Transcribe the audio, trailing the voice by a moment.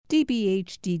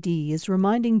DBHDD is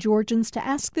reminding Georgians to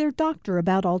ask their doctor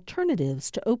about alternatives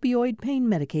to opioid pain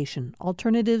medication.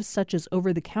 Alternatives such as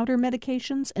over-the-counter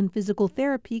medications and physical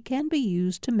therapy can be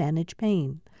used to manage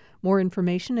pain. More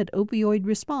information at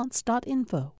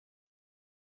opioidresponse.info.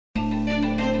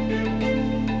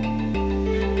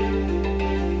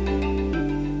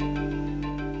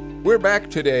 We're back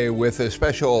today with a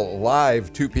special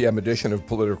live 2 p.m. edition of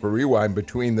Political Rewind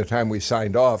between the time we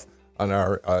signed off on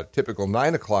our typical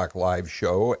 9 o'clock live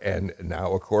show. And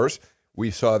now, of course,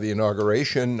 we saw the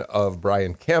inauguration of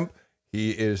Brian Kemp.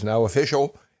 He is now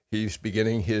official. He's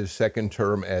beginning his second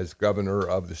term as governor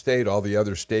of the state. All the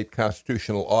other state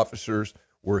constitutional officers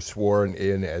were sworn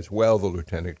in as well. The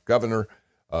lieutenant governor,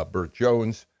 Burt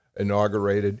Jones,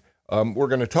 inaugurated. We're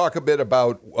going to talk a bit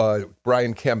about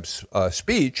Brian Kemp's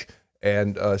speech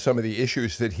and some of the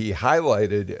issues that he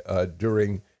highlighted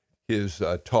during his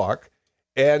talk.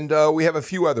 And we have a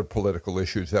few other political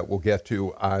issues that we'll get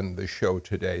to on the show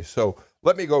today. So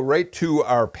let me go right to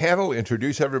our panel,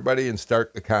 introduce everybody, and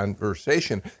start the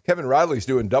conversation. Kevin Riley's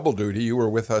doing double duty. You were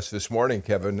with us this morning,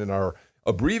 Kevin, in our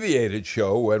abbreviated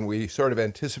show when we sort of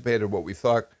anticipated what we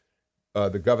thought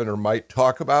the governor might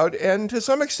talk about, and to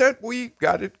some extent, we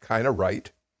got it kind of right.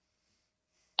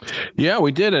 Yeah,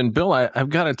 we did. And Bill, I've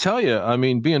got to tell you, I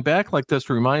mean, being back like this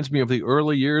reminds me of the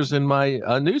early years in my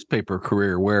newspaper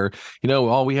career where,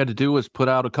 all we had to do was put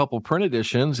out a couple print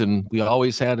editions and we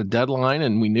always had a deadline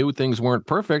and we knew things weren't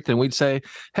perfect. And we'd say,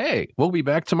 hey, we'll be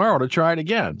back tomorrow to try it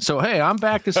again. So, hey, I'm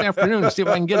back this afternoon to see if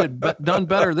I can get it done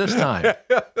better this time.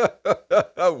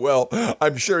 Well,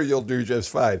 I'm sure you'll do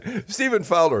just fine. Stephen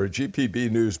Fowler,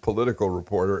 GPB News political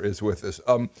reporter, is with us.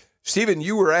 Stephen,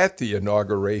 you were at the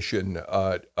inauguration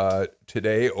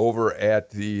today over at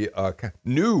the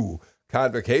new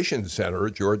Convocation Center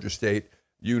at Georgia State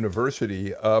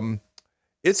University.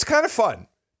 It's kind of fun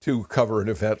to cover an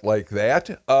event like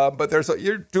that, but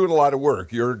you're doing a lot of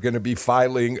work. You're going to be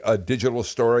filing a digital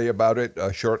story about it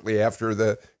shortly after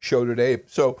the show today.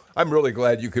 So I'm really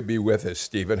glad you could be with us,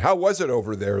 Stephen. How was it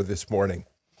over there this morning?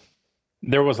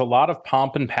 There was a lot of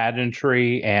pomp and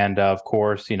pageantry, and of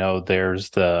course, there's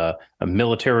the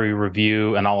military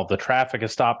review, and all of the traffic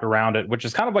is stopped around it, which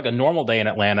is kind of like a normal day in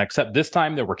Atlanta, except this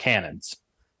time there were cannons.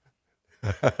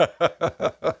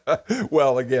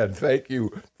 Well, again, thank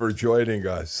you for joining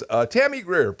us. Tammy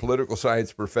Greer, political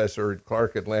science professor at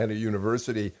Clark Atlanta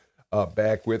University,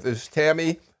 back with us.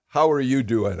 Tammy, how are you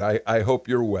doing? I hope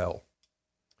you're well.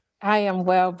 I am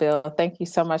well, Bill. Thank you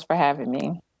so much for having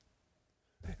me.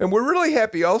 And we're really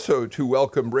happy also to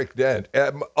welcome Rick Dent.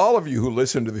 All of you who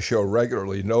listen to the show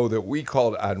regularly know that we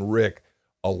called on Rick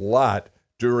a lot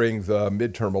during the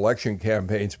midterm election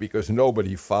campaigns because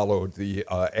nobody followed the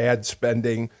ad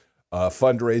spending,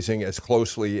 fundraising as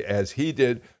closely as he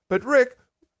did. But Rick,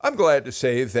 I'm glad to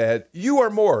say that you are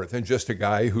more than just a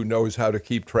guy who knows how to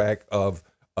keep track of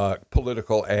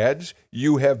political ads.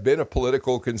 You have been a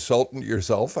political consultant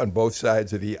yourself on both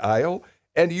sides of the aisle,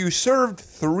 and you served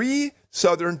 3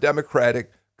 Southern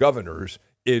Democratic governors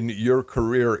in your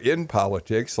career in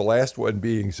politics, the last one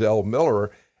being Zell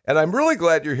Miller. And I'm really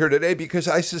glad you're here today because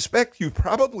I suspect you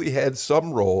probably had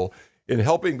some role in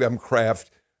helping them craft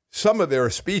some of their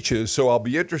speeches. So I'll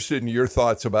be interested in your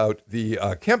thoughts about the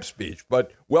Kemp speech.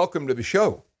 But welcome to the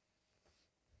show.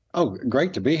 Oh,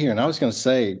 great to be here. And I was going to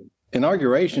say,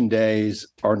 inauguration days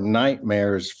are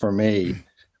nightmares for me.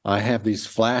 I have these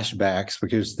flashbacks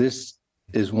because this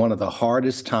is one of the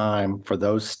hardest time for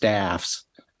those staffs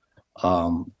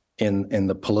in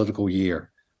the political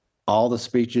year. All the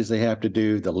speeches they have to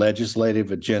do, the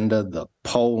legislative agenda, the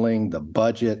polling, the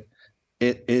budget,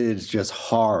 it is just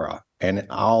horror. And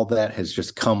all that has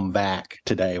just come back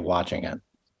today watching it.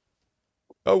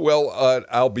 Oh, well,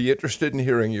 I'll be interested in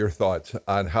hearing your thoughts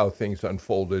on how things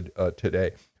unfolded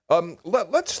today.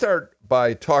 Let's start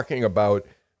by talking about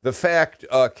the fact,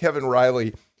 Kevin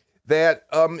Riley, that,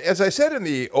 as I said in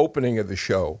the opening of the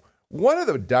show, one of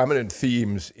the dominant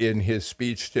themes in his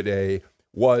speech today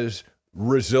was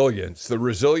resilience, the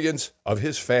resilience of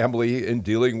his family in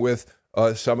dealing with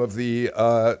some of the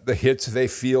hits they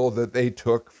feel that they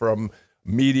took from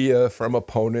media, from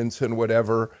opponents and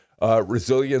whatever,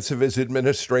 resilience of his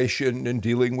administration in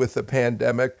dealing with the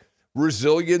pandemic,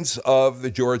 resilience of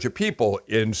the Georgia people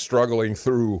in struggling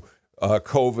through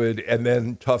COVID and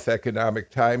then tough economic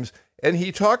times. And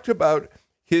he talked about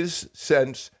his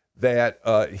sense that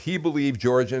he believed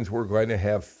Georgians were going to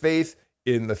have faith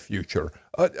in the future.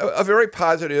 A very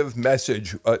positive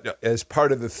message as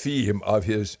part of the theme of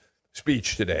his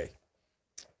speech today.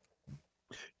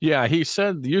 Yeah, used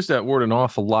that word an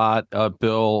awful lot,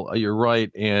 Bill. You're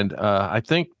right. And I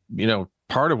think,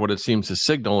 part of what it seems to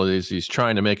signal is he's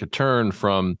trying to make a turn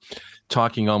from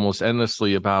talking almost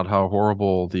endlessly about how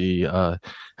horrible the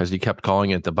as he kept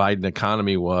calling it, the Biden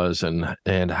economy was,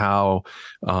 and how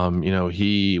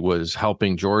he was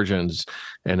helping Georgians,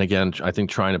 and again, I think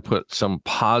trying to put some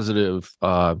positive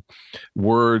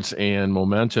words and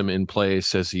momentum in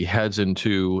place as he heads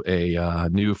into a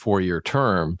new 4-year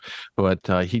term. But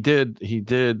he did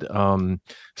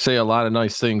say a lot of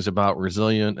nice things about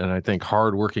resilient and I think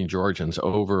hardworking Georgians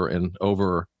over and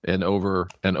over and over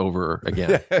and over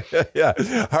again. Yeah,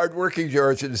 hardworking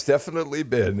Georgians definitely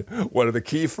been one of the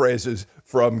key phrases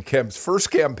from Kemp's first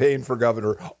campaign for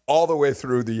governor all the way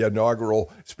through the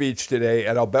inaugural speech today,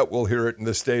 and I'll bet we'll hear it in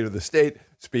the State of the State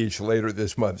speech later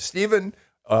this month. Stephen,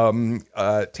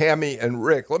 Tammy, and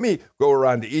Rick, let me go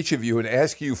around to each of you and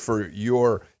ask you for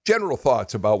your general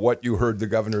thoughts about what you heard the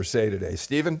governor say today.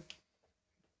 Stephen?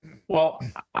 Well,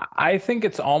 I think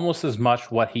it's almost as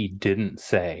much what he didn't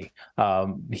say.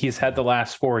 He's had the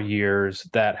last 4 years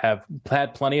that have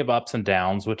had plenty of ups and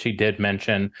downs, which he did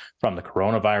mention, from the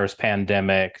coronavirus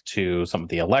pandemic to some of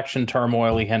the election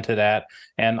turmoil he hinted at,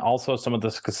 and also some of the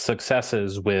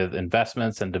successes with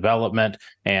investments and development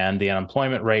and the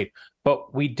unemployment rate.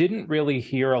 But we didn't really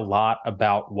hear a lot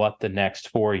about what the next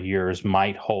 4 years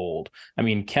might hold. I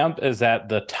mean, Kemp is at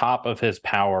the top of his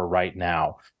power right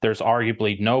now. There's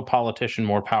arguably no politician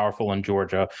more powerful in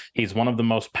Georgia. He's one of the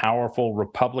most powerful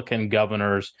Republican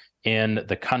governors in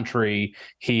the country.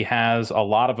 He has a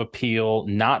lot of appeal,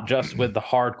 not just with the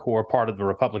hardcore part of the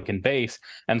Republican base.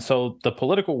 And so the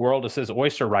political world is his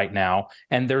oyster right now,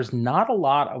 and there's not a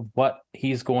lot of what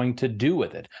he's going to do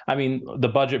with it. I mean, the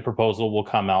budget proposal will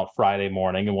come out Friday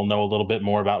morning, and we'll know a little bit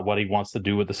more about what he wants to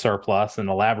do with the surplus and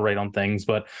elaborate on things.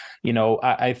 But,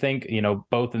 I think,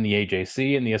 both in the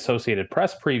AJC and the Associated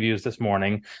Press previews this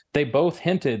morning, they both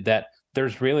hinted that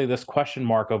there's really this question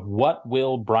mark of what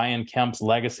will Brian Kemp's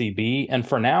legacy be? And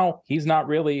for now, he's not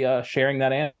really sharing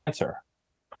that answer.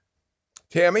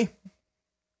 Tammy?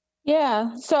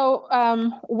 Yeah. So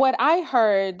what I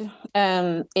heard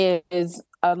is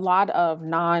a lot of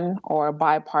non or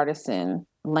bipartisan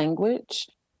language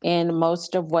in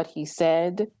most of what he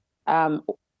said.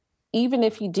 Even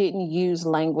if he didn't use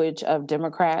language of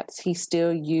Democrats, he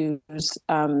still used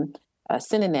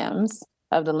synonyms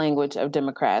of the language of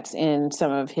Democrats in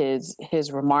some of his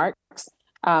remarks.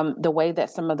 The way that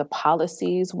some of the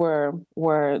policies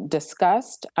were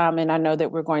discussed, and I know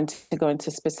that we're going to go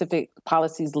into specific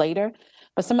policies later,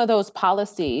 but some of those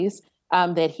policies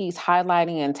that he's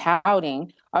highlighting and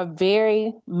touting are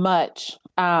very much,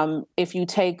 if you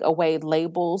take away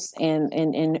labels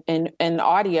and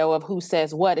audio of who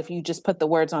says what, if you just put the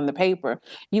words on the paper,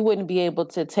 you wouldn't be able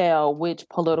to tell which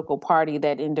political party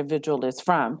that individual is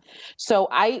from. So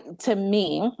to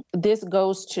me, this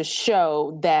goes to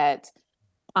show that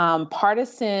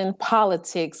partisan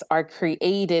politics are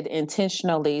created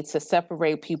intentionally to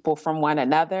separate people from one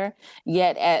another.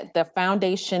 Yet at the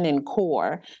foundation and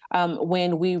core,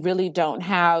 when we really don't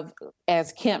have,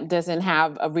 as Kemp doesn't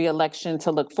have a reelection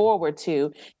to look forward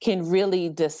to, can really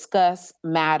discuss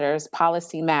matters,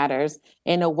 policy matters,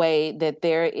 in a way that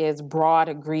there is broad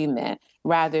agreement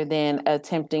rather than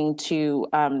attempting to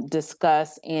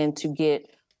discuss and to get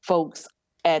folks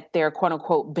at their quote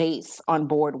unquote base on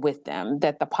board with them,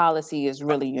 that the policy is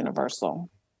really universal.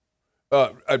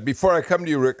 Before I come to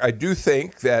you, Rick, I do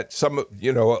think that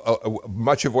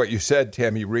much of what you said,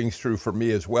 Tammy, rings true for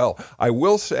me as well. I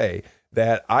will say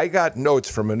that I got notes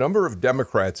from a number of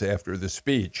Democrats after the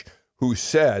speech who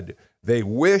said they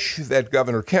wish that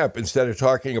Governor Kemp, instead of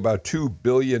talking about $2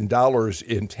 billion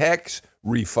in tax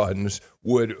refunds,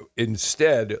 would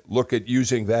instead look at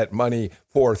using that money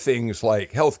for things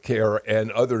like health care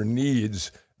and other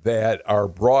needs that are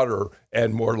broader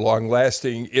and more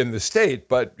long-lasting in the state.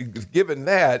 But given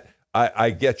that,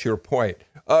 I get your point.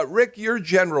 Rick, your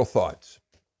general thoughts.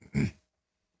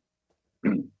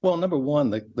 Well, number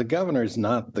one, the governor is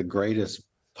not the greatest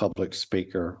public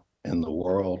speaker in the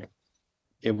world.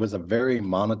 It was a very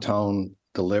monotone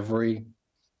delivery.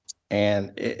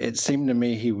 And it seemed to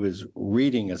me he was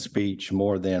reading a speech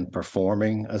more than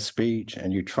performing a speech,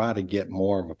 and you try to get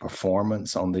more of a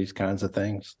performance on these kinds of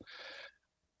things.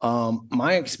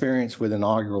 My experience with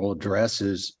inaugural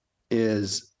addresses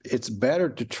is it's better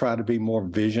to try to be more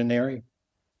visionary,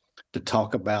 to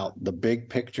talk about the big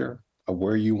picture of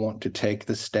where you want to take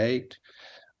the state.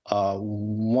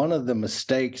 One of the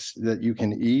mistakes that you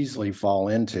can easily fall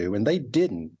into, and they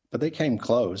didn't, but they came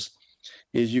close,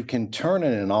 is you can turn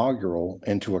an inaugural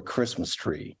into a Christmas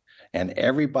tree, and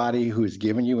everybody who's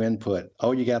given you input,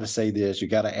 oh, you got to say this, you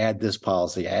got to add this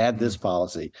policy,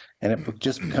 and it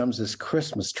just becomes this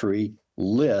Christmas tree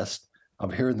list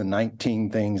of here are the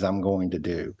 19 things I'm going to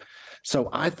do. So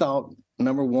I thought,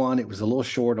 number one, it was a little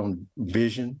short on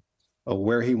vision of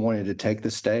where he wanted to take the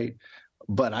state.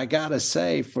 But I got to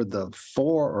say, for the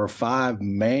 4 or 5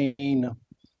 main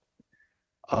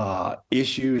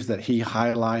issues that he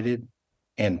highlighted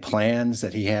and plans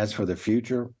that he has for the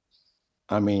future,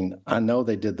 I mean, I know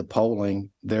they did the polling.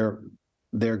 They're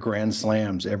grand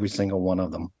slams, every single one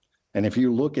of them. And if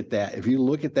you look at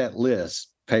that list,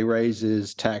 pay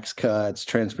raises, tax cuts,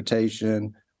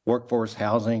 transportation, workforce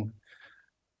housing,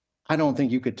 I don't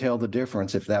think you could tell the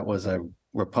difference if that was a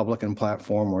Republican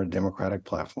platform or a Democratic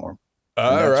platform. And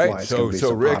All that's right. why it's going to be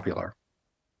so popular.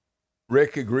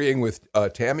 Rick agreeing with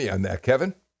Tammy on that.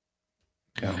 Kevin?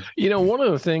 Yeah. You know, one of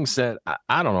the things that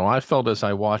I don't know, I felt as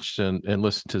I watched and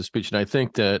listened to the speech, and I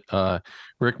think that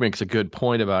Rick makes a good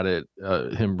point about it,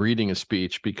 him reading a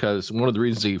speech, because one of the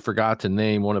reasons he forgot to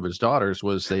name one of his daughters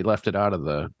was they left it out of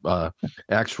the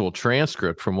actual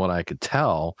transcript, from what I could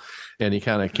tell. And he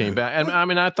kind of came back. And I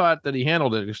mean, I thought that he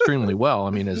handled it extremely well. I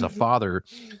mean, as a father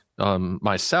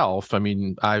myself, I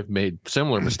mean, I've made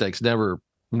similar mistakes, never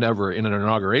in an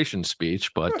inauguration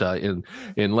speech, but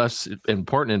in less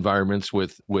important environments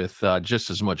with just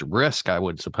as much risk, I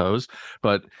would suppose.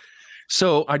 But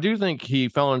so I do think he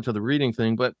fell into the reading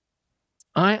thing, but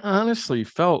I honestly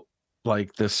felt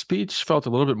like the speech felt a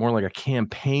little bit more like a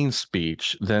campaign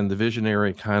speech than the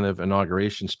visionary kind of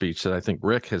inauguration speech that I think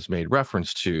Rick has made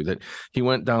reference to, that he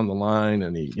went down the line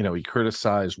and he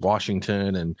criticized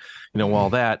Washington and,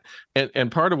 all that.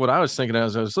 And part of what I was thinking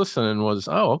as I was listening was,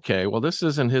 oh, okay, well, this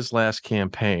isn't his last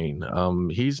campaign.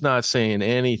 He's not saying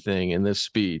anything in this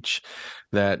speech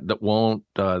that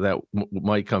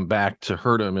might come back to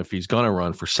hurt him if he's going to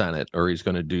run for Senate or he's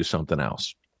going to do something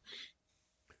else.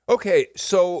 Okay,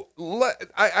 so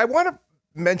I want to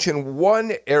mention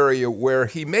one area where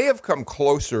he may have come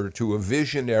closer to a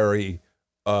visionary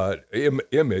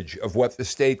image of what the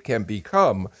state can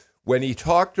become when he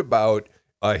talked about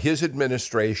his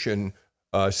administration,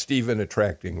 Stephen,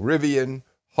 attracting Rivian,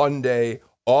 Hyundai,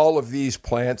 all of these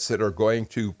plants that are going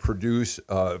to produce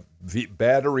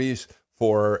batteries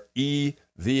for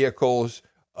e-vehicles.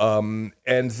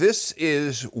 And this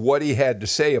is what he had to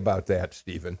say about that,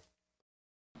 Stephen.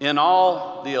 In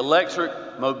all, the electric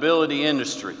mobility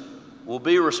industry will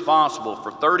be responsible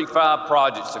for 35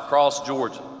 projects across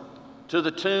Georgia to the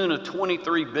tune of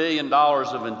 $23 billion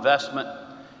of investment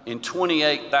in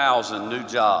 28,000 new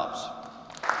jobs.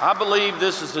 I believe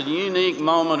this is a unique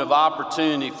moment of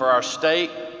opportunity for our state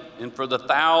and for the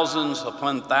thousands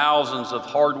upon thousands of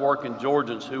hardworking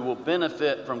Georgians who will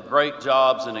benefit from great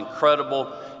jobs and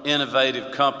incredible,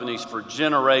 innovative companies for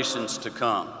generations to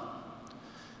come.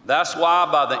 That's why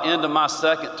by the end of my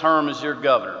second term as your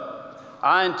governor,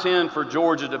 I intend for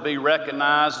Georgia to be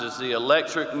recognized as the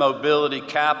electric mobility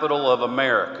capital of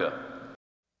America.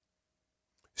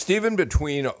 Stephen,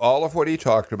 between all of what he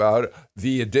talked about,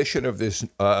 the addition of this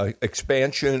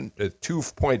expansion, the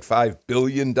 $2.5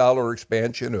 billion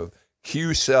expansion of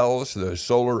Q cells, the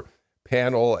solar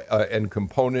panel and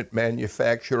component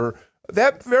manufacturer,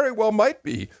 that very well might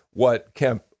be what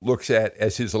Kemp looks at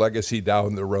as his legacy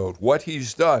down the road, what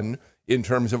he's done in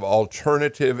terms of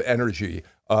alternative energy,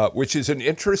 which is an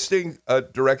interesting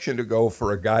direction to go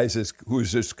for a guy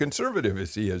who's as conservative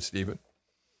as he is, Stephen.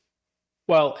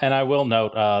 Well, and I will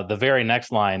note the very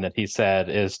next line that he said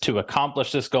is, to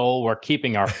accomplish this goal, we're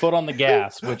keeping our foot on the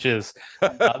gas, which is,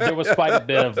 there was quite a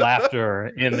bit of laughter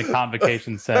in the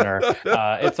Convocation Center.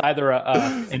 It's either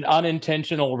an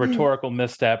unintentional rhetorical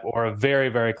misstep or a very,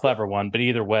 very clever one, but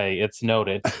either way, it's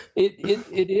noted.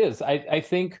 It is. I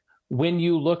think when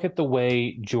you look at the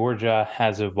way Georgia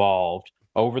has evolved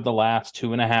over the last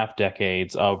 2.5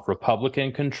 decades of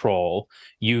Republican control,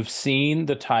 you've seen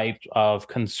the type of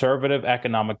conservative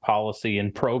economic policy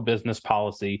and pro-business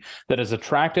policy that has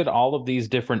attracted all of these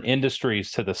different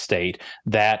industries to the state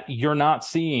that you're not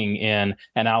seeing in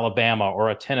an Alabama or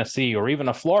a Tennessee or even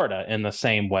a Florida in the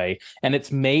same way. And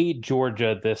it's made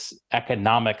Georgia this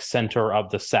economic center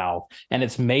of the South. And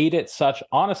it's made it such,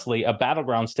 honestly, a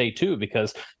battleground state too,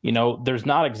 because, there's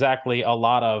not exactly a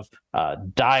lot of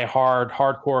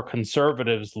hardcore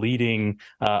conservatives leading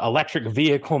electric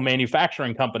vehicle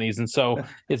manufacturing companies. And so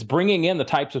it's bringing in the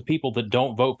types of people that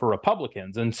don't vote for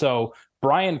Republicans. And so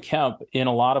Brian Kemp, in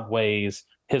a lot of ways,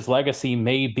 his legacy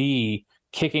may be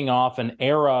kicking off an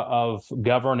era of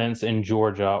governance in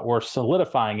Georgia or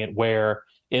solidifying it where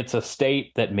it's a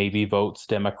state that maybe votes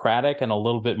Democratic and a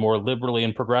little bit more liberally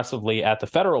and progressively at the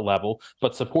federal level,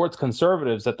 but supports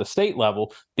conservatives at the state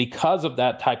level because of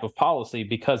that type of policy,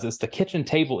 because it's the kitchen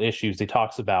table issues he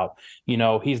talks about. You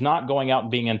know, he's not going out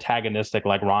and being antagonistic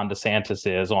like Ron DeSantis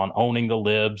is on owning the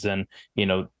libs and, you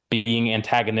know, being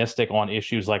antagonistic on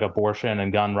issues like abortion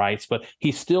and gun rights, but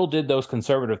he still did those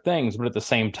conservative things. But at the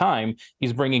same time,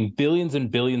 he's bringing billions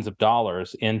and billions of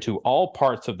dollars into all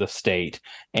parts of the state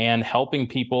and helping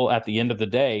people at the end of the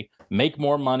day make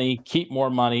more money, keep more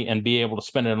money, and be able to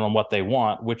spend it on what they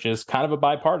want, which is kind of a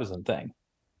bipartisan thing.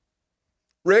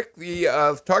 Rick,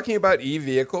 the talking about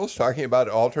e-vehicles, talking about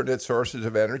alternate sources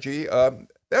of energy,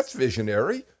 that's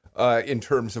visionary in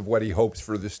terms of what he hopes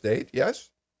for the state, yes?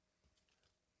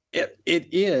 It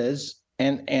is,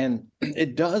 and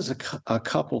it does a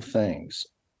couple things.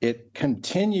 It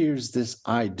continues this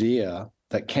idea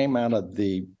that came out of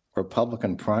the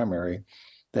Republican primary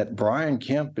that Brian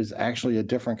Kemp is actually a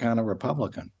different kind of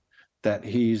Republican, that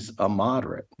he's a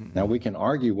moderate. Mm-hmm. Now, we can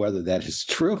argue whether that is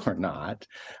true or not,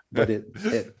 but it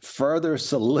further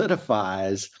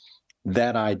solidifies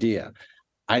that idea.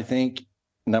 I think,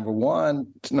 number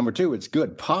two, it's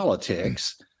good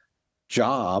politics.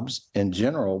 Jobs in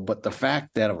general, but the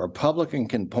fact that a Republican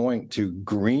can point to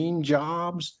green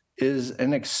jobs is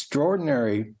an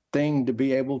extraordinary thing to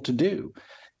be able to do.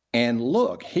 And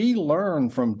look, he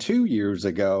learned from 2 years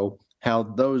ago how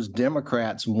those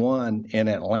Democrats won in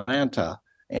Atlanta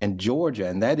and Georgia,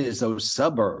 and that is those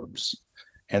suburbs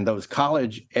and those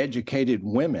college-educated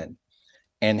women.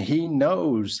 And he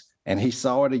knows, and he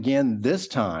saw it again this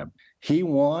time, he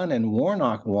won and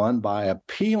Warnock won by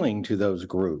appealing to those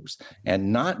groups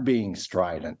and not being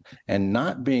strident and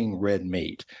not being red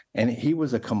meat. And he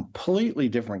was a completely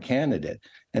different candidate.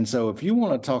 And so if you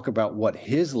want to talk about what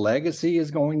his legacy is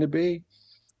going to be,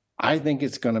 I think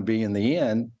it's going to be, in the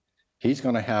end, he's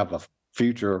going to have a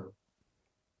future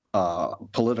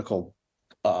political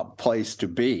place to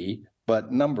be.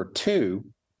 But number two,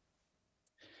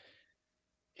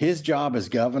 his job as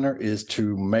governor is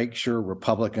to make sure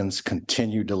Republicans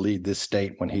continue to lead this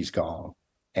state when he's gone.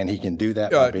 And he can do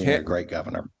that by being a great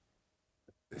governor.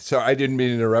 So I didn't mean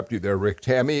to interrupt you there, Rick.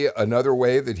 Tammy, another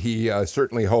way that he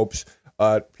certainly hopes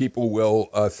people will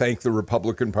thank the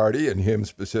Republican Party, and him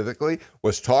specifically,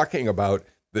 was talking about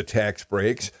the tax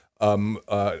breaks. As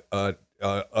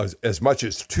much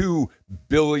as $2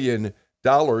 billion.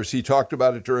 He talked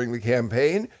about it during the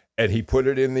campaign, and he put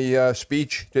it in the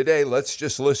speech today. Let's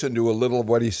just listen to a little of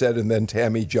what he said, and then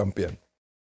Tammy, jump in.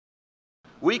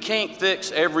 We can't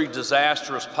fix every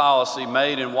disastrous policy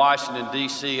made in Washington,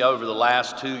 D.C. over the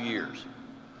last 2 years.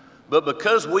 But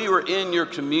because we were in your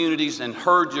communities and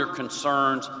heard your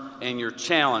concerns and your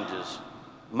challenges,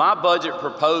 my budget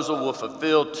proposal will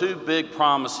fulfill two big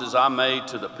promises I made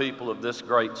to the people of this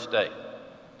great state.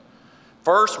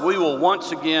 First, we will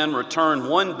once again return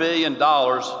 $1 billion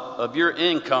of your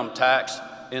income tax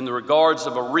in the regards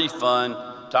of a refund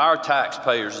to our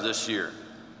taxpayers this year.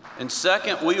 And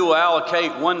second, we will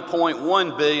allocate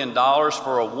 $1.1 billion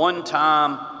for a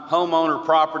one-time homeowner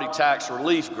property tax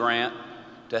relief grant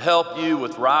to help you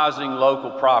with rising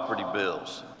local property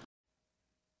bills.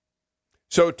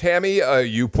 So, Tammy,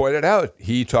 you pointed out,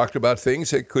 he talked about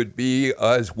things that could be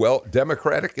as well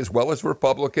Democratic as well as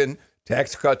Republican.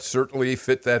 Tax cuts certainly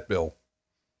fit that bill.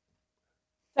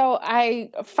 So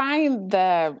I find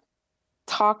the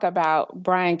talk about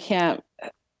Brian Kemp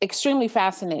extremely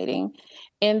fascinating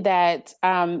in that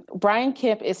Brian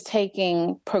Kemp is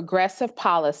taking progressive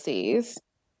policies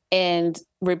and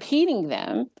repeating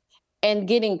them and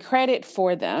getting credit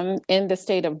for them in the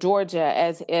state of Georgia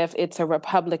as if it's a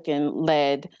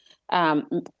Republican-led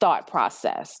thought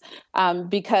process.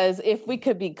 Because if we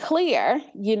could be clear,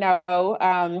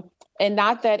 and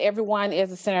not that everyone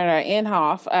is a Senator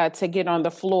Inhofe to get on the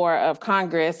floor of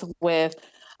Congress with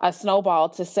a snowball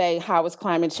to say, how is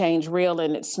climate change real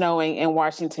and it's snowing in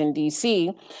Washington,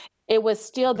 D.C., it was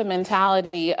still the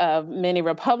mentality of many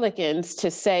Republicans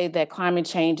to say that climate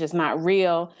change is not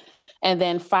real, and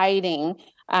then fighting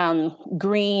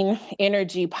green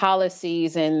energy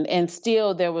policies. And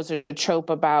still there was a trope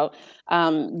about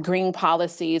green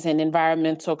policies and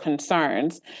environmental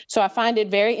concerns. So I find it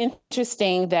very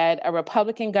interesting that a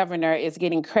Republican governor is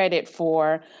getting credit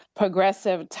for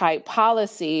progressive type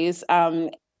policies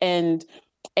and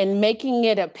making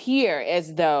it appear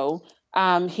as though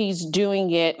he's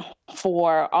doing it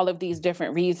for all of these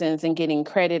different reasons and getting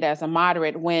credit as a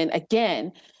moderate, when,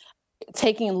 again,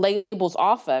 taking labels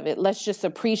off of it, let's just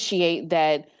appreciate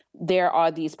that there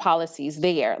are these policies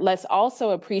there. Let's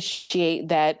also appreciate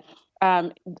that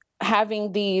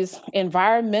having these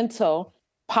environmental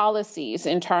policies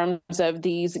in terms of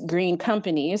these green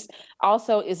companies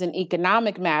also is an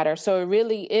economic matter. So it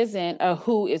really isn't a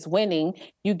who is winning.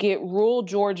 You get rural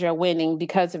Georgia winning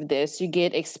because of this. You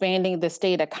get expanding the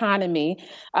state economy,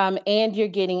 and you're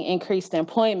getting increased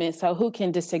employment. So who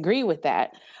can disagree with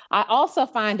that? I also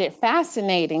find it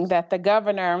fascinating that the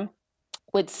governor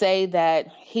would say that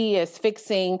he is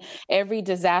fixing every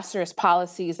disastrous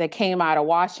policies that came out of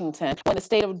Washington, when the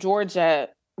state of Georgia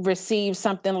received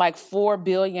something like $4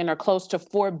 billion or close to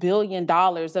 $4 billion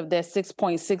of that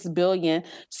 $6.6 billion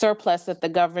surplus that the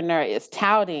governor is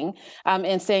touting,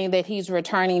 and saying that he's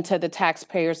returning to the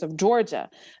taxpayers of Georgia.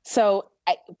 So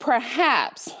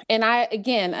perhaps, and I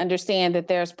again understand that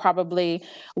there's probably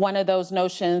one of those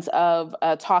notions of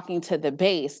talking to the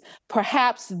base.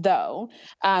 Perhaps though,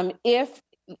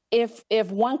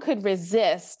 if one could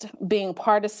resist being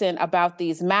partisan about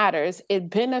these matters, it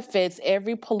benefits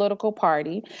every political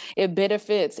party, it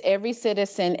benefits every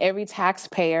citizen, every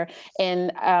taxpayer,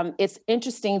 and it's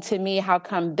interesting to me how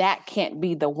come that can't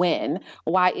be the win.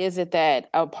 Why is it that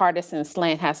a partisan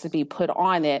slant has to be put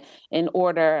on it in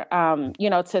order,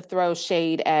 to throw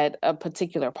shade at a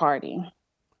particular party?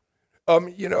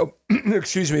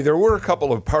 Excuse me, there were a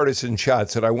couple of partisan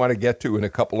shots that I want to get to in a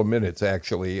couple of minutes,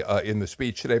 actually, in the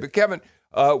speech today. But Kevin,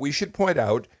 we should point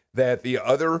out that the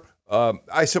other,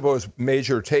 I suppose,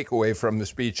 major takeaway from the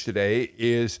speech today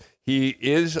is he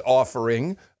is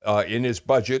offering in his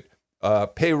budget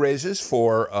pay raises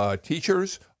for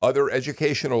teachers, other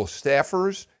educational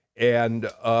staffers, and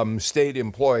state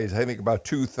employees, I think about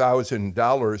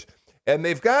 $2,000. And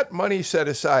they've got money set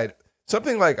aside,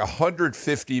 something like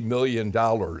 $150 million,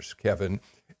 Kevin,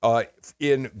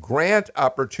 in grant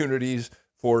opportunities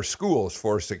for schools,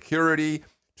 for security,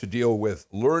 to deal with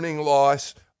learning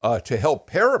loss, to help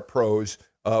parapros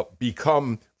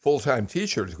become full-time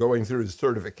teachers going through the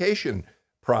certification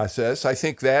process. I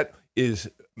think that is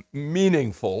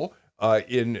meaningful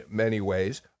in many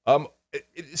ways.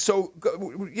 So,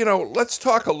 let's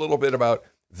talk a little bit about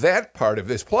that part of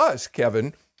this. Plus,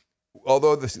 Kevin,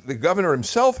 although the governor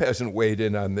himself hasn't weighed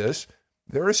in on this,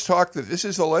 there is talk that this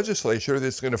is the legislature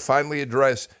that's going to finally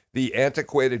address the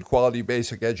antiquated Quality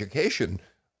Basic Education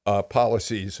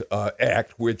Policies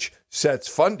Act, which sets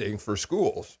funding for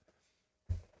schools.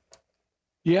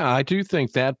 Yeah, I do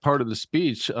think that part of the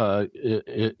speech,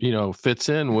 fits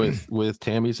in with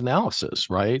Tammy's analysis,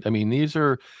 right? I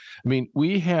mean,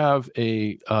 we have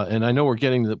and I know we're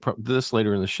getting this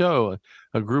later in the show,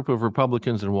 a group of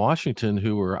Republicans in Washington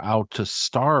who are out to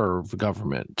starve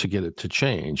government to get it to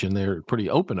change, and they're pretty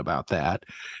open about that.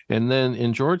 And then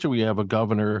in Georgia, we have a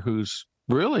governor who's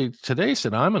really today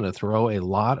said, I'm going to throw a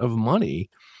lot of money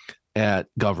at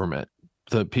government,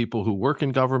 the people who work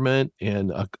in government,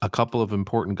 and a couple of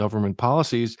important government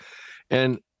policies.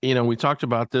 And, we talked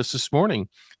about this morning,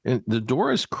 and the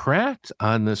door is cracked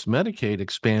on this Medicaid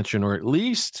expansion, or at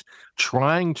least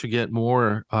trying to get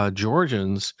more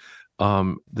Georgians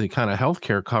the kind of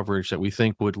healthcare coverage that we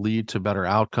think would lead to better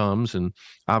outcomes, and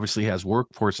obviously has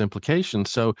workforce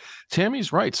implications. So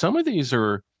Tammy's right. Some of these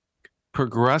are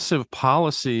progressive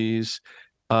policies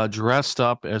dressed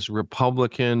up as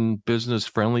Republican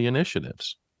business-friendly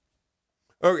initiatives.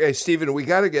 Okay, Stephen, we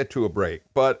got to get to a break,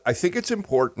 but I think it's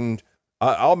important,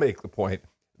 I'll make the point,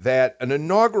 that an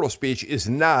inaugural speech is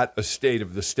not a State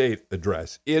of the State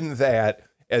address, in that,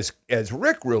 as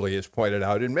Rick really has pointed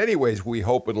out, in many ways we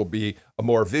hope it'll be a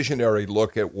more visionary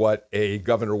look at what a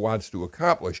governor wants to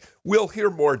accomplish. We'll hear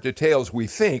more details, we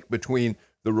think, between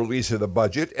the release of the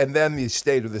budget and then the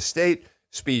State of the State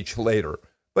speech later.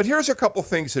 But here's a couple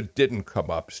things that didn't come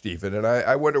up, Stephen, and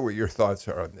I wonder what your thoughts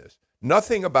are on this.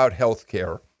 Nothing about health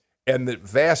care and the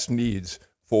vast needs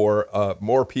for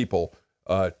more people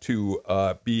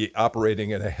to be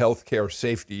operating in a health care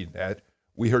safety net.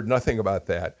 We heard nothing about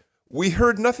that. We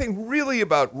heard nothing really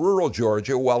about rural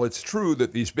Georgia, while it's true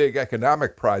that these big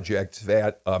economic projects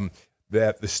that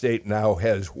the state now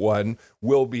has won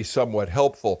will be somewhat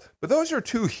helpful. But those are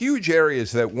two huge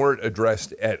areas that weren't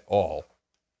addressed at all.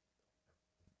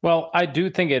 Well, I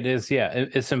do think it is,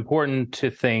 it's important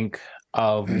to think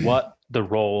of what the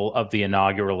role of the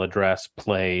inaugural address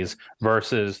plays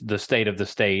versus the State of the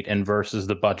State and versus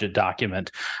the budget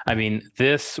document. I mean,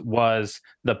 this was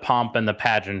the pomp and the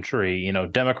pageantry,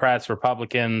 Democrats,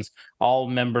 Republicans, all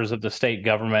members of the state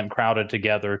government crowded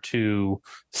together to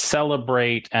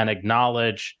celebrate and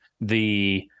acknowledge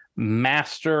the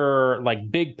master,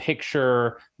 big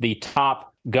picture, the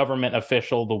top government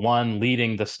official, the one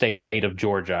leading the state of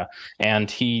Georgia. And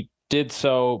he did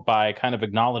so by kind of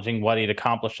acknowledging what he'd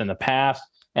accomplished in the past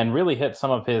and really hit some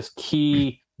of his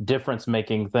key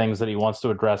difference-making things that he wants to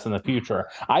address in the future.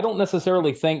 I don't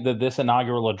necessarily think that this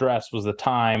inaugural address was the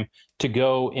time to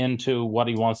go into what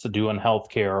he wants to do in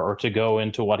healthcare or to go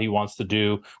into what he wants to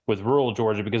do with rural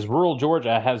Georgia, because rural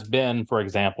Georgia has been, for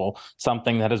example,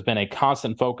 something that has been a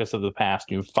constant focus of the past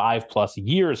 5+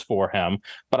 years for him.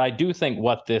 But I do think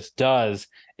what this does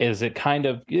is it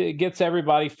gets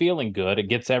everybody feeling good. It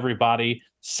gets everybody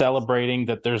celebrating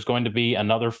that there's going to be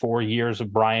another 4 years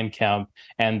of Brian Kemp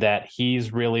and that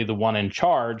he's really the one in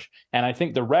charge. And I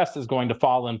think the rest is going to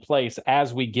fall in place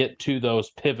as we get to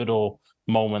those pivotal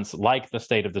moments like the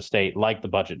state of the state, like the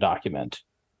budget document.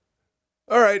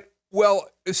 All right. Well,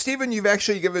 Stephen, you've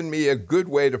actually given me a good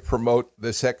way to promote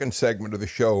the second segment of the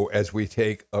show as we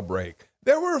take a break.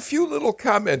 There were a few little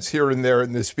comments here and there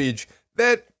in the speech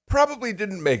that probably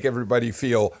didn't make everybody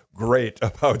feel great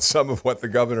about some of what the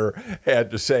governor had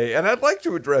to say. And I'd like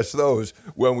to address those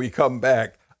when we come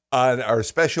back on our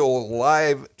special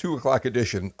live 2 o'clock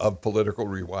edition of Political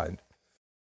Rewind.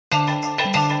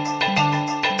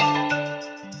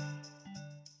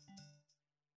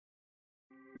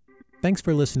 Thanks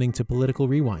for listening to Political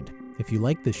Rewind. If you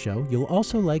like this show, you'll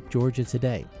also like Georgia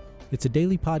Today. It's a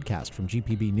daily podcast from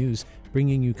GPB News,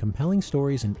 bringing you compelling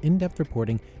stories and in-depth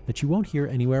reporting that you won't hear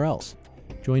anywhere else.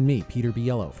 Join me, Peter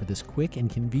Biello, for this quick and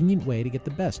convenient way to get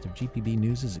the best of GPB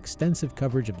News' extensive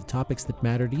coverage of the topics that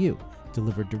matter to you,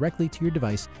 delivered directly to your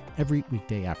device every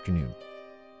weekday afternoon.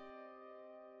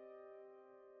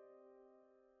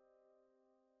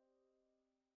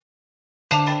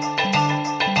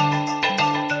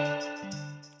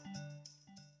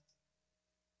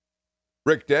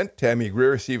 Rick Dent, Tammy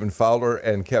Greer, Stephen Fowler,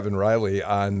 and Kevin Riley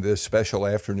on this special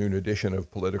afternoon edition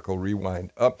of Political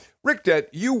Rewind. Rick Dent,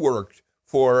 you worked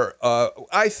for,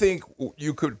 I think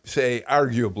you could say,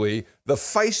 arguably, the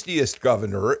feistiest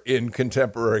governor in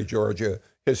contemporary Georgia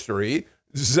history,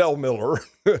 Zell Miller,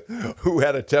 who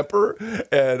had a temper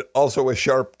and also a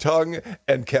sharp tongue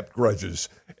and kept grudges,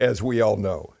 as we all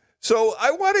know. So I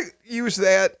want to use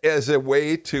that as a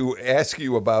way to ask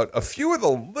you about a few of the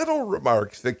little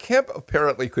remarks that Kemp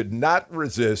apparently could not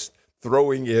resist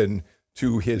throwing in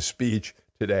to his speech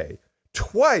today.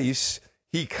 Twice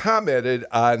he commented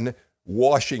on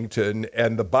Washington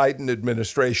and the Biden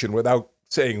administration without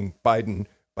saying Biden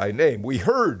by name. We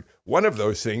heard one of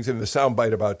those things in the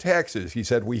soundbite about taxes. He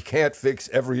said, we can't fix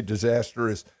every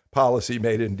disastrous policy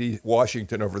made in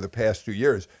Washington over the past 2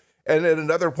 years. And at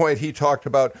another point, he talked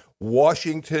about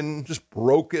Washington's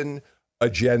broken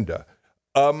agenda.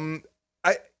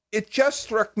 It just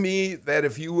struck me that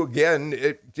if you,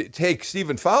 again, take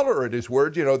Stephen Fowler at his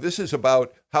word, this is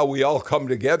about how we all come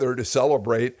together to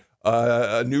celebrate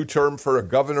a new term for a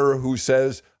governor who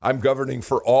says, I'm governing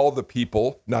for all the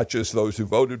people, not just those who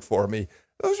voted for me.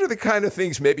 Those are the kind of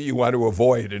things maybe you want to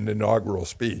avoid in an inaugural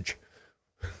speech.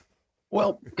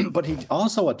 Well, but he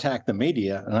also attacked the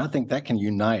media, and I think that can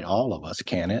unite all of us,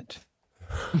 can it?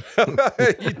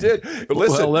 He did.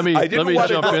 Listen, well, let me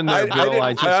jump in there, Bill.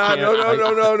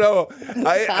 No.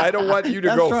 I don't want you to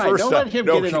go right. first. Don't let him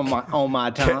get it on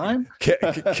my time.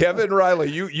 Kevin Riley,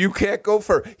 you can't go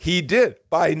first. He did,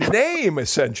 by name,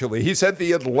 essentially. He said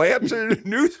the Atlanta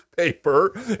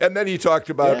newspaper, and then he talked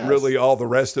about really all the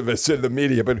rest of us in the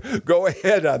media. But go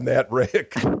ahead on that,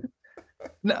 Rick.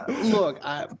 Now, look,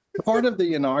 part of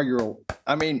the inaugural,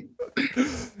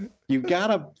 you've got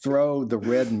to throw the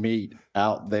red meat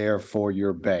out there for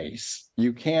your base.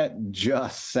 You can't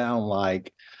just sound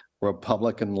like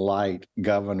Republican light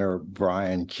Governor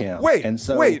Brian Kemp.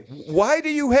 Wait, why do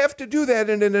you have to do that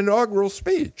in an inaugural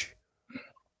speech?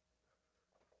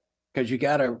 Because you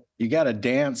gotta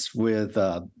dance with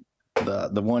the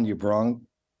one you brung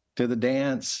to the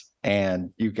dance.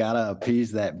 And you got to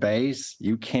appease that base.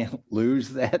 You can't lose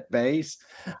that base.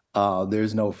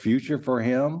 There's no future for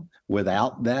him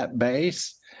without that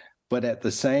base. But at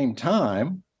the same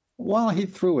time, while he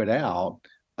threw it out,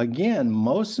 again,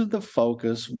 most of the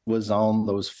focus was on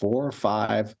those 4 or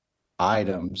 5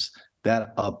 items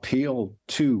that appeal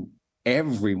to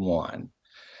everyone.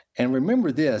 And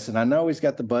remember this, and I know he's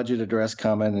got the budget address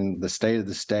coming and the state of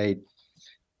the state.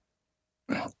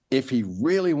 If he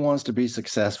really wants to be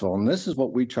successful, and this is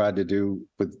what we tried to do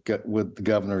with the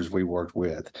governors we worked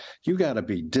with, you got to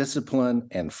be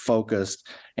disciplined and focused,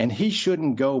 and he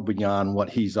shouldn't go beyond what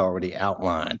he's already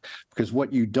outlined, because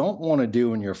what you don't want to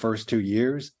do in your first 2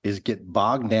 years is get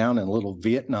bogged down in little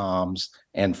Vietnams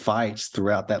and fights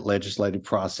throughout that legislative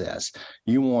process.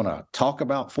 You want to talk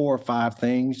about 4 or 5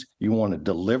 things, you want to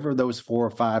deliver those 4 or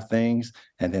 5 things,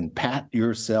 and then pat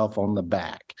yourself on the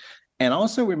back. And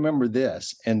also remember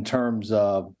this in terms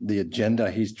of the agenda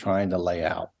he's trying to lay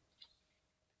out.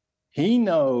 He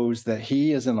knows that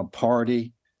he is in a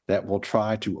party that will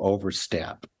try to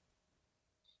overstep.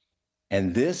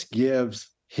 And this gives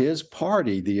his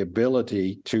party the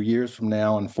ability 2 years from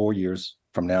now and 4 years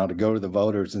from now to go to the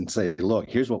voters and say, look,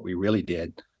 here's what we really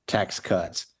did. Tax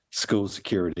cuts, school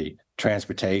security,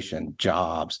 transportation,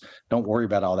 jobs. Don't worry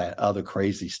about all that other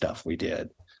crazy stuff we did.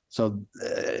 So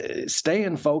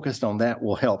staying focused on that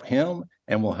will help him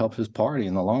and will help his party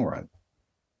in the long run.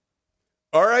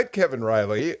 All right, Kevin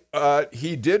Riley.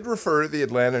 He did refer to the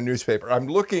Atlanta newspaper. I'm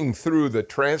looking through the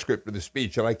transcript of the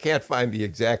speech, and I can't find the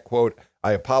exact quote.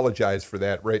 I apologize for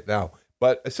that right now.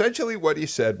 But essentially what he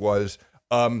said was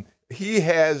he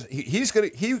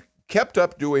kept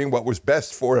up doing what was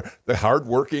best for the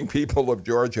hardworking people of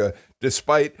Georgia,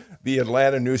 despite the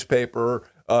Atlanta newspaper,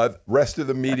 rest of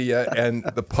the media, and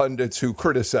the pundits who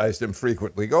criticized him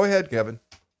frequently. Go ahead, Kevin.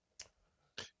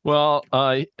 Well,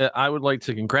 I would like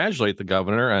to congratulate the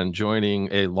governor on joining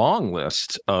a long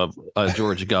list of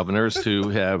Georgia governors who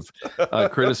have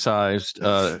criticized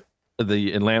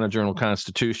the Atlanta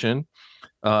Journal-Constitution,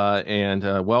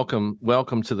 and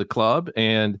welcome to the club.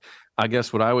 And I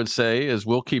guess what I would say is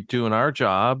we'll keep doing our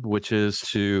job, which is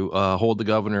to hold the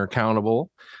governor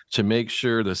accountable, to make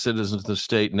sure the citizens of the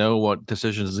state know what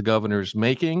decisions the governor is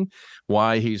making,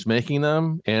 why he's making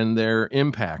them, and their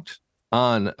impact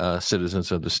on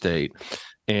citizens of the state.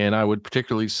 And I would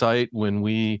particularly cite when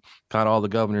we got all the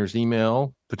governor's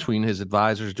email between his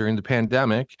advisors during the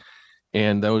pandemic,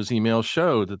 and those emails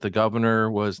showed that the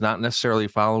governor was not necessarily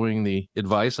following the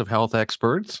advice of health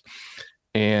experts,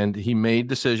 and he made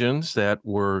decisions that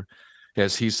were,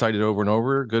 as he cited over and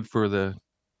over, good for the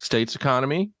state's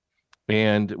economy.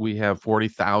 And we have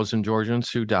 40,000 Georgians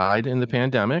who died in the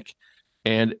pandemic.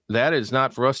 And that is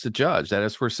not for us to judge. That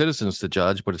is for citizens to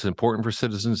judge, but it's important for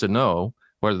citizens to know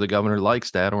whether the governor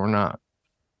likes that or not.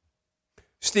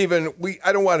 Stephen,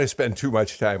 I don't want to spend too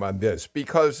much time on this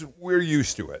because we're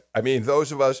used to it. I mean,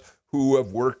 those of us who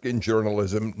have worked in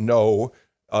journalism know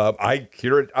I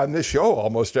hear it on this show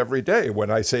almost every day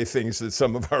when I say things that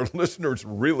some of our listeners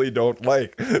really don't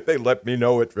like. They let me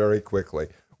know it very quickly.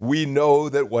 We know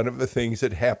that one of the things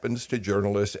that happens to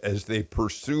journalists as they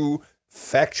pursue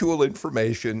factual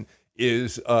information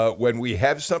is when we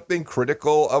have something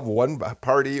critical of one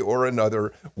party or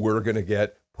another, we're going to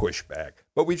get pushback.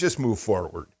 But we just move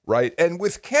forward, right? And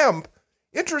with Kemp,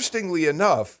 interestingly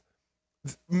enough,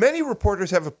 many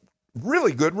reporters have a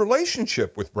really good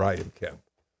relationship with Brian Kemp.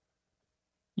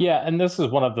 Yeah, and this is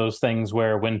one of those things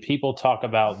where when people talk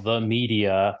about the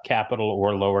media, capital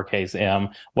or lowercase m,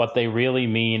 what they really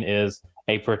mean is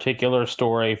a particular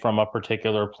story from a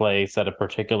particular place at a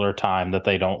particular time that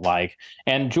they don't like.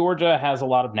 And Georgia has a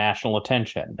lot of national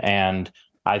attention. And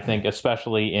I think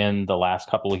especially in the last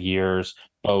couple of years,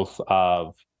 both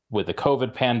with the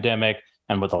COVID pandemic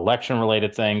and with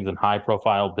election-related things and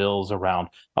high-profile bills around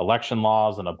election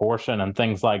laws and abortion and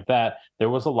things like that, there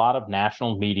was a lot of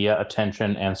national media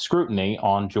attention and scrutiny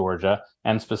on Georgia,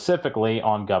 and specifically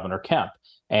on Governor Kemp.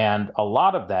 And a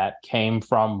lot of that came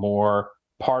from more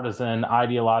partisan,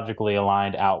 ideologically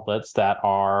aligned outlets that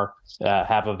are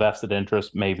have a vested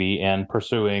interest maybe in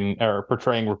pursuing or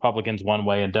portraying Republicans one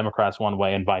way and Democrats one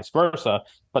way and vice versa.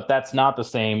 But that's not the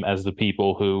same as the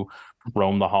people who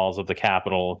roam the halls of the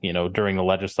Capitol, during the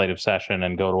legislative session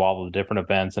and go to all of the different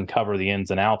events and cover the ins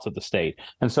and outs of the state.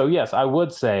 And so, yes, I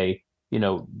would say,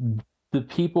 the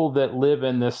people that live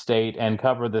in this state and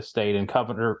cover this state and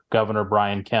Governor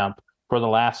Brian Kemp for the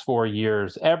last 4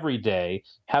 years, every day,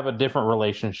 have a different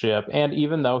relationship. And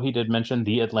even though he did mention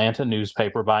the Atlanta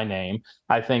newspaper by name,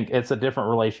 I think it's a different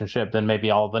relationship than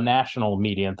maybe all the national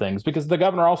media and things, because the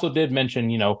governor also did mention,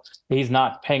 he's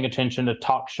not paying attention to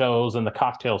talk shows and the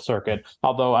cocktail circuit,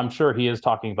 although I'm sure he is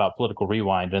talking about Political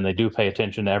Rewind, and they do pay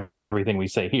attention to everything we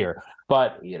say here.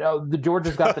 But, the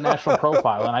Georgia's got the national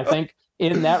profile. And I think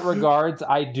in that regards,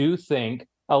 I do think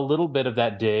a little bit of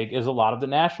that dig is a lot of the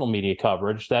national media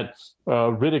coverage that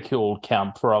ridiculed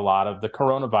Kemp for a lot of the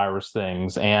coronavirus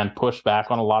things and pushed back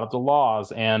on a lot of the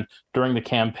laws. And during the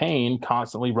campaign,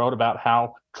 constantly wrote about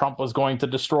how Trump was going to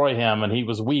destroy him and he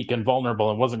was weak and vulnerable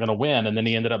and wasn't going to win. And then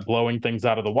he ended up blowing things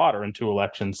out of the water in 2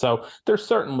 elections. So there's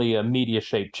certainly a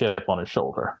media-shaped chip on his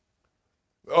shoulder.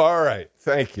 All right.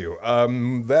 Thank you.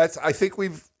 I think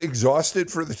we've exhausted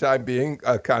for the time being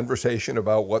a conversation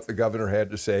about what the governor had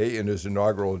to say in his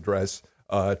inaugural address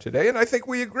today. And I think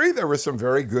we agree there were some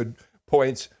very good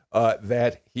points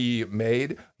that he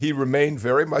made. He remained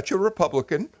very much a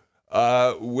Republican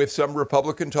with some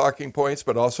Republican talking points,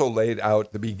 but also laid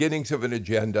out the beginnings of an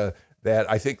agenda that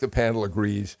I think the panel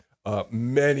agrees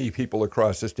many people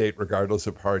across the state, regardless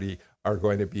of party, are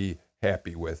going to be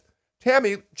happy with.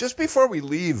 Tammy, just before we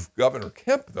leave Governor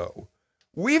Kemp, though,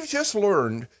 we've just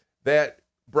learned that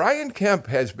Brian Kemp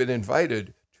has been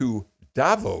invited to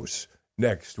Davos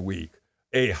next week,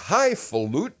 a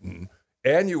highfalutin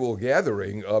annual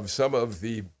gathering of some of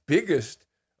the biggest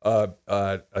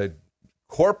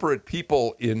corporate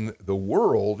people in the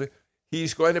world.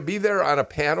 He's going to be there on a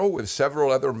panel with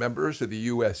several other members of the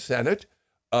U.S. Senate.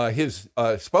 His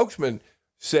spokesman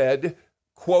said,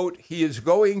 quote, he is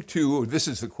going to, this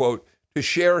is the quote, to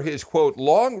share his, quote,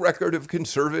 long record of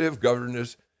conservative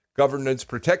governance,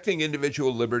 protecting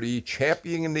individual liberty,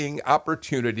 championing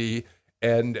opportunity,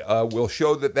 and will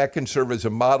show that can serve as a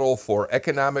model for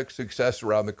economic success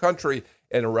around the country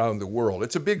and around the world.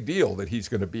 It's a big deal that he's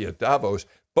going to be at Davos.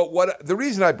 But the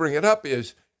reason I bring it up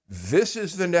is this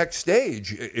is the next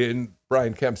stage in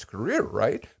Brian Kemp's career,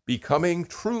 right? Becoming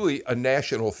truly a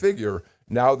national figure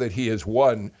now that he has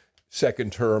won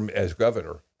second term as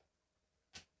governor.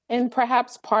 And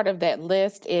perhaps part of that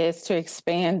list is to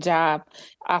expand job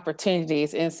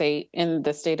opportunities in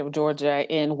the state of Georgia,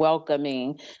 in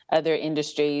welcoming other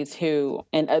industries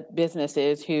and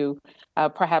businesses who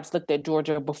perhaps looked at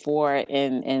Georgia before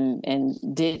and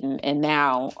didn't, and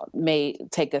now may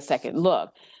take a second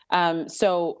look.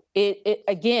 So it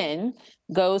again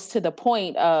goes to the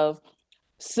point of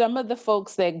some of the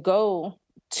folks that go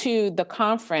to the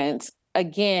conference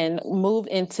again move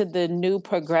into the new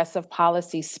progressive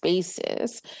policy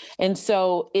spaces. And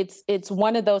so it's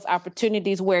one of those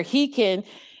opportunities where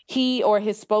he or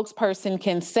his spokesperson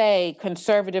can say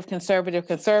conservative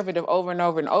over and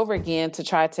over and over again to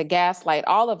try to gaslight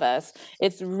all of us.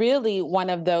 It's really one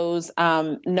of those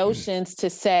notions to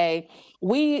say,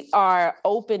 we are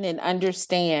open and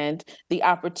understand the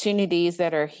opportunities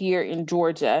that are here in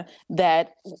Georgia,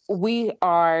 that we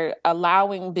are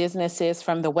allowing businesses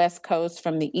from the West Coast,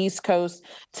 from the East Coast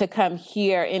to come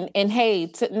here and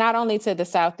hey, not only to the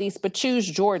Southeast, but choose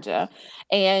Georgia.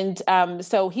 And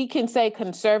so he can say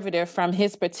conservative from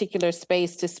his particular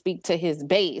space to speak to his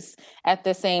base. At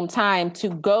the same time, to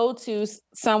go to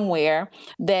somewhere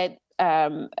that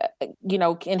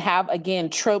can have, again,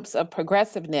 tropes of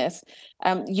progressiveness,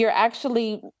 you're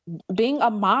actually being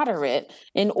a moderate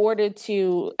in order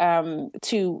to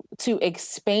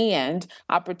expand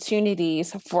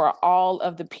opportunities for all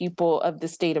of the people of the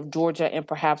state of Georgia and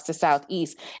perhaps the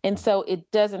Southeast. And so it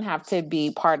doesn't have to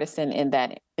be partisan in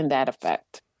that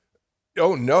effect.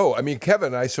 Oh, no. I mean,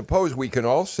 Kevin, I suppose we can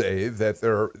all say that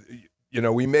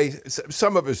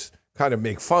some of us kind of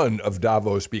make fun of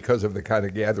Davos because of the kind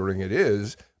of gathering it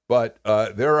is, but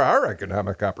there are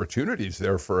economic opportunities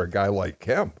there for a guy like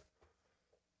Kemp.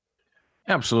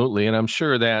 Absolutely. And I'm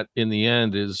sure that in the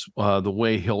end is the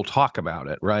way he'll talk about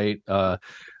it, right?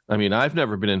 I mean, I've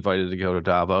never been invited to go to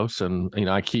Davos, and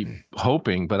I keep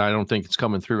hoping, but I don't think it's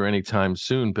coming through anytime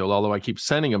soon, Bill, although I keep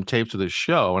sending him tapes of this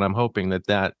show, and I'm hoping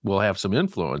that will have some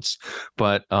influence.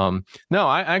 But no,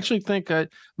 I actually think,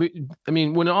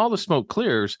 when all the smoke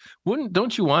clears,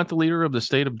 don't you want the leader of the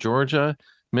state of Georgia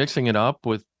mixing it up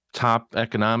with top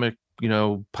economic,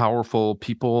 powerful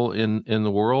people in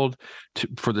the world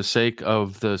for the sake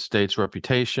of the state's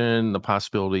reputation, the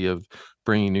possibility of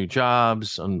bringing new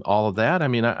jobs and all of that? I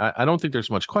mean, I don't think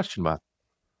there's much question about it.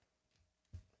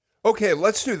 Okay,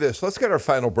 let's do this. Let's get our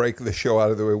final break of the show out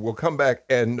of the way. We'll come back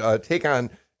and take on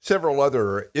several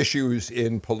other issues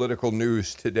in political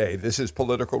news today. This is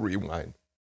Political Rewind.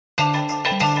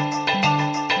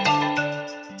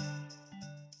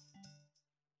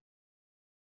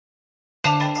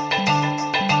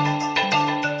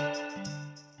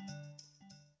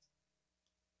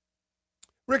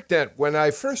 Rick Dent, when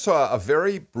I first saw a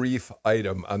very brief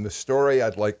item on the story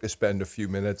I'd like to spend a few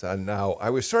minutes on now, I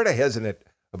was sort of hesitant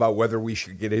about whether we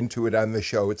should get into it on the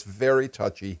show. It's very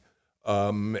touchy,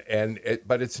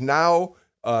 but it's now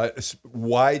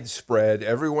widespread.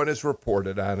 Everyone has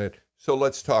reported on it, so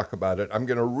let's talk about it. I'm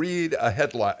going to read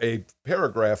a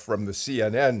paragraph from the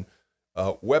CNN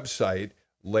website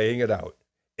laying it out.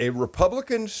 A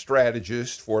Republican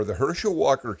strategist for the Herschel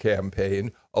Walker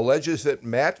campaign alleges that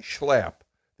Matt Schlapp,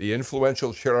 the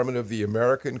influential chairman of the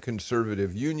American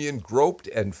Conservative Union, groped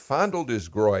and fondled his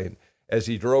groin as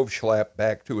he drove Schlapp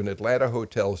back to an Atlanta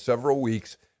hotel several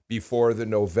weeks before the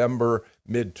November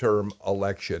midterm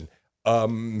election.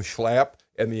 Schlapp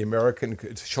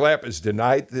has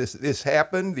denied this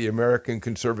happened. The American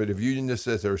Conservative Union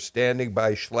says they're standing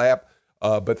by Schlapp,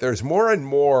 but there's more and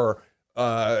more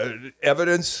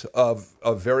evidence of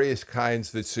various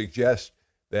kinds that suggest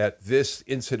that this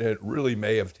incident really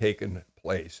may have taken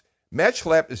place. Matt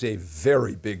Schlapp is a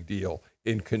very big deal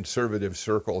in conservative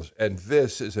circles, and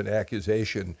this is an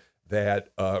accusation that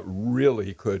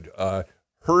really could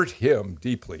hurt him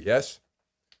deeply, yes?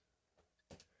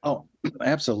 Oh,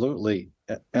 absolutely.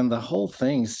 And the whole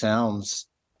thing sounds,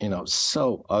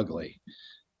 so ugly.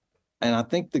 And I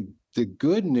think the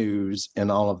good news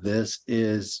in all of this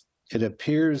is it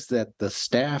appears that the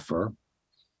staffer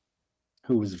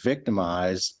who was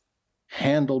victimized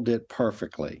handled it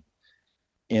perfectly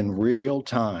in real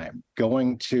time,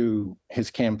 going to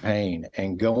his campaign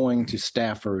and going to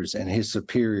staffers and his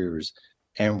superiors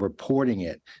and reporting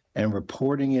it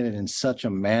in such a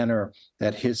manner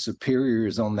that his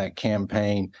superiors on that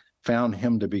campaign found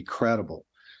him to be credible.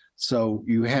 So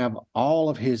you have all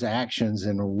of his actions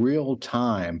in real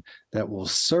time that will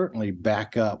certainly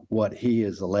back up what he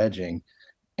is alleging,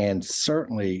 and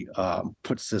certainly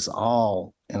puts this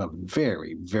all in a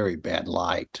very, very bad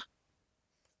light.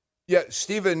 Yeah,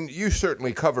 Stephen, you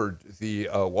certainly covered the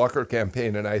Walker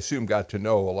campaign, and I assume got to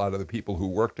know a lot of the people who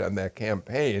worked on that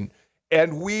campaign.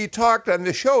 And we talked on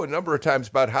the show a number of times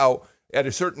about how at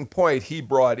a certain point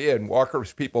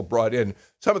Walker's people brought in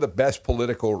some of the best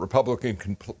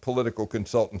Republican political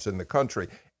consultants in the country.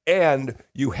 And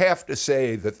you have to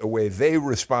say that the way they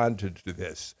responded to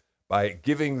this, by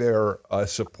giving their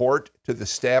support to the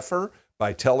staffer,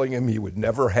 by telling him he would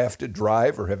never have to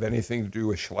drive or have anything to do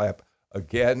with Schlapp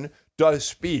again, does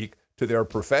speak to their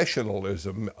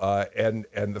professionalism and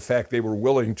the fact they were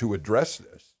willing to address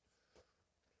this.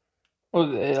 Well,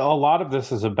 a lot of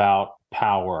this is about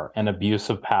power and abuse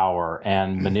of power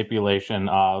and manipulation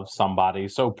of somebody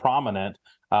so prominent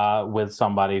with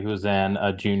somebody who's in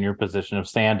a junior position of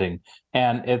standing.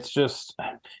 And it's just,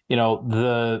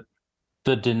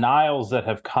 the denials that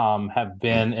have come have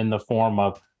been in the form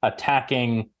of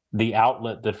attacking the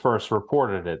outlet that first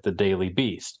reported it, the Daily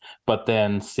Beast, but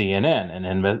then CNN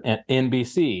and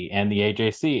NBC and the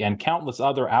AJC and countless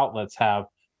other outlets have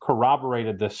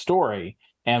corroborated this story.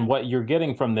 And what you're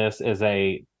getting from this is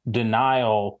a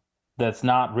denial that's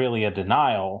not really a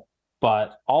denial,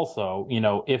 but also,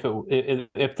 if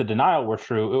the denial were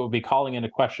true, it would be calling into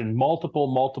question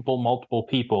multiple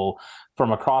people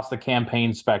from across the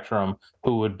campaign spectrum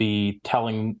who would be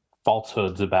telling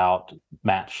falsehoods about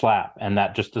Matt Schlapp. And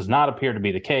that just does not appear to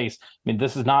be the case. I mean,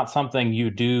 this is not something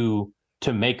you do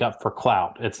to make up for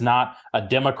clout. It's not a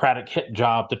Democratic hit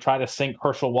job to try to sink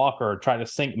Herschel Walker or try to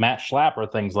sink Matt Schlapp or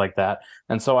things like that.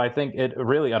 And so I think it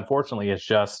really, unfortunately, is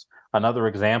just another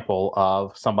example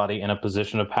of somebody in a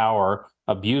position of power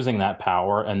abusing that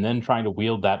power and then trying to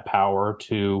wield that power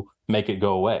to make it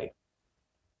go away.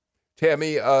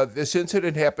 Tammy, this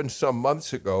incident happened some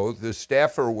months ago. The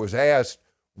staffer was asked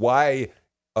why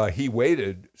he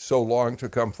waited so long to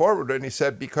come forward, and he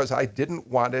said, because I didn't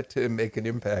want it to make an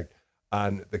impact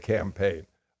on the campaign.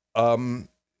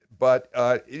 But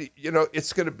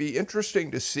it's going to be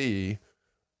interesting to see.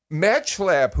 Matt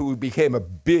Schlapp, who became a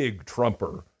big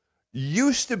Trumper,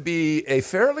 used to be a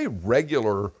fairly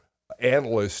regular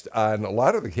analyst on a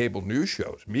lot of the cable news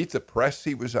shows. Meet the Press,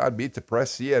 he was on Meet the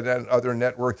Press, CNN, other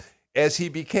networks. As he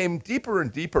became deeper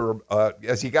and deeper,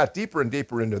 as he got deeper and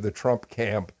deeper into the Trump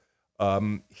camp,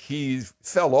 he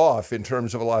fell off in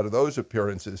terms of a lot of those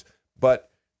appearances. But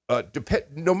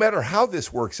no matter how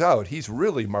this works out, he's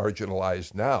really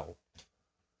marginalized now.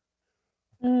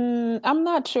 I'm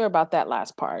not sure about that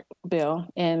last part, Bill,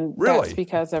 and Really? that's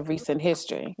because of recent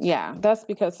history. Yeah, that's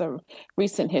because of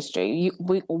recent history.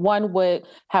 One would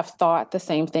have thought the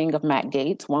same thing of Matt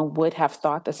Gaetz. One would have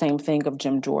thought the same thing of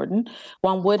Jim Jordan.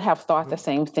 One would have thought the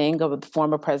same thing of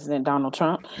former President Donald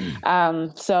Trump.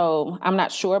 So I'm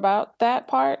not sure about that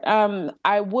part.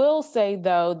 I will say,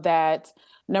 though, that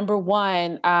number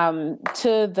one,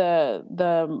 to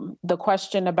the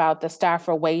question about the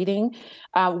staffer waiting,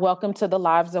 welcome to the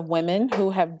lives of women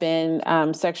who have been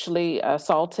sexually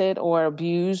assaulted or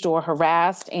abused or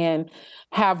harassed and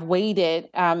have waited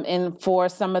and for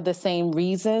some of the same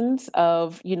reasons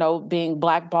of, being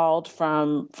blackballed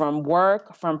from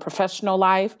work, from professional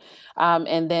life,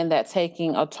 and then that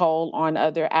taking a toll on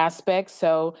other aspects.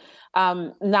 So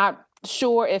not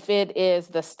sure if it is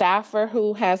the staffer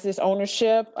who has this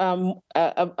ownership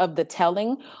of the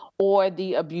telling, or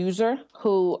the abuser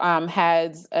who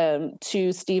has,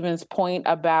 to Stephen's point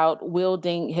about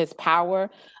wielding his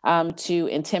power to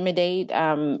intimidate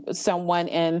someone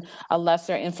in a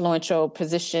lesser influential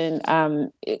position,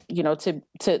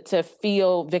 to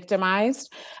feel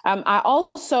victimized. I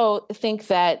also think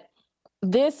that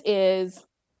this is,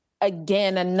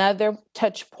 again, another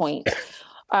touch point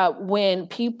when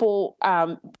people,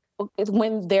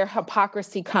 when their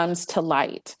hypocrisy comes to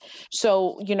light.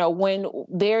 So, when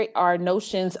there are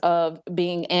notions of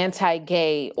being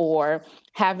anti-gay or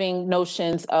having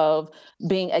notions of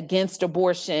being against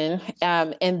abortion,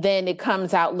 and then it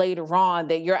comes out later on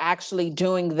that you're actually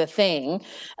doing the thing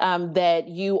that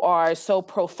you are so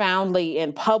profoundly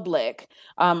in public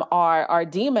are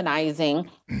demonizing.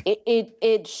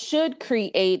 It should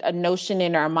create a notion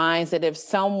in our minds that if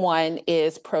someone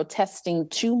is protesting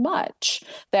too much,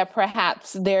 that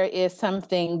perhaps there is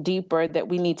something deeper that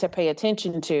we need to pay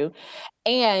attention to.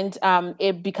 And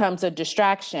it becomes a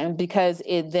distraction because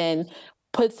it then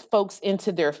puts folks into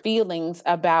their feelings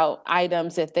about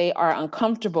items that they are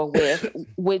uncomfortable with,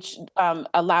 which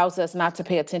allows us not to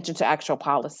pay attention to actual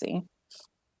policy.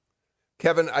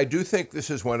 Kevin, I do think this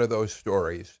is one of those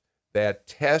stories that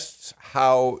tests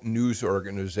how news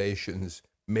organizations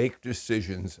make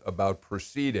decisions about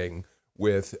proceeding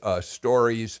with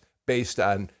stories based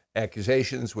on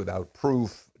accusations without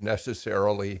proof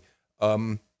necessarily.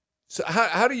 So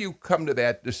how do you come to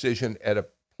that decision at a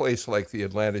place like the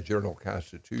Atlanta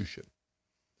Journal-Constitution?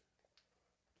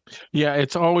 Yeah,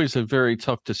 it's always a very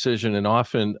tough decision, and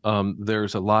often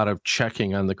there's a lot of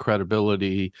checking on the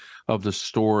credibility of the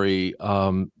story,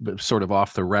 sort of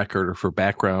off the record or for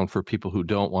background for people who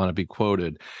don't want to be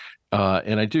quoted.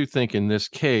 And I do think in this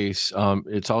case,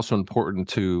 it's also important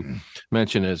to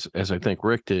mention, as I think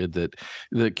Rick did, that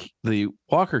the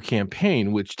Walker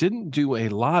campaign, which didn't do a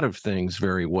lot of things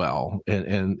very well,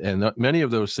 and many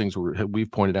of those things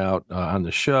we've pointed out on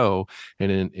the show and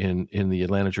in the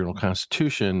Atlanta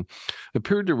Journal-Constitution,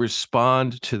 appeared to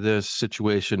respond to this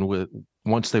situation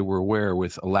once they were aware,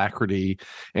 with alacrity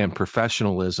and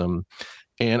professionalism.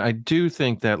 And I do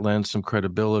think that lends some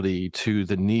credibility to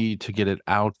the need to get it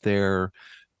out there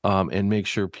and make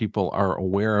sure people are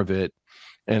aware of it.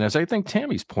 And as I think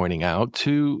Tammy's pointing out,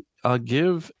 to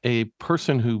give a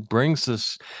person who brings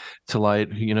this to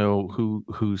light,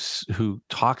 who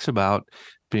talks about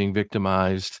being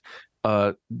victimized,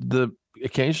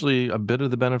 occasionally a bit of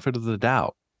the benefit of the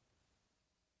doubt.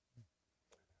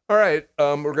 All right,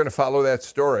 we're going to follow that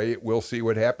story. We'll see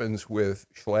what happens with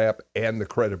Schlapp and the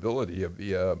credibility of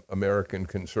the American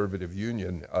Conservative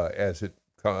Union as it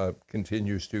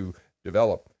continues to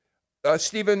develop.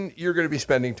 Stephen, you're going to be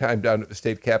spending time down at the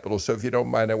state capitol, so if you don't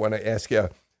mind, I want to ask you a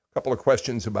couple of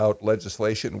questions about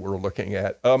legislation we're looking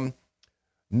at.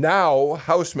 Now,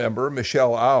 House member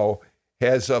Michelle Au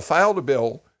has filed a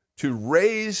bill to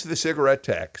raise the cigarette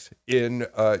tax in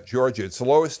Georgia. It's the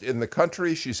lowest in the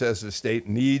country. She says the state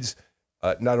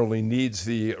not only needs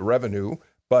the revenue,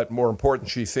 but more important,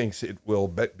 she thinks it will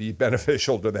be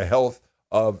beneficial to the health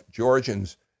of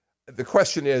Georgians. The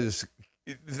question is,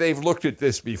 they've looked at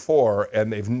this before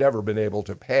and they've never been able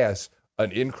to pass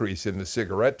an increase in the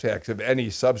cigarette tax of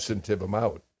any substantive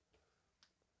amount.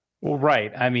 Well,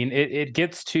 right. I mean, it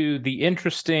gets to the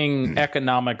interesting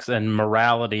economics and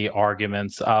morality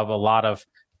arguments of a lot of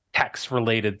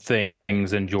tax-related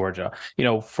things in Georgia.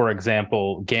 For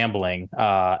example, gambling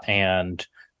and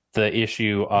the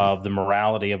issue of the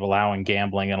morality of allowing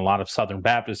gambling, and a lot of Southern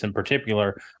Baptists in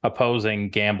particular opposing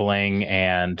gambling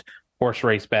and horse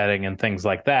race betting and things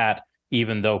like that,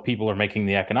 even though people are making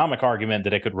the economic argument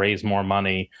that it could raise more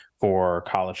money for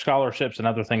college scholarships and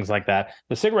other things like that.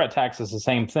 The cigarette tax is the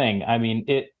same thing. I mean,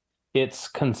 it's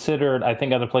considered, I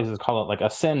think other places call it like a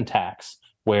sin tax,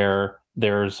 where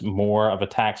there's more of a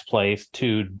tax place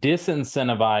to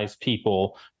disincentivize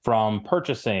people from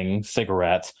purchasing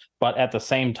cigarettes. But at the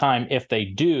same time, if they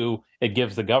do, it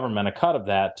gives the government a cut of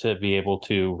that to be able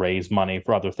to raise money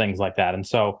for other things like that. And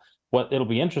so it'll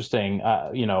be interesting,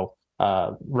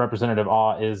 Representative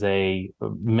Au is a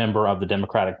member of the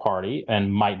Democratic Party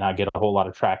and might not get a whole lot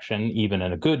of traction even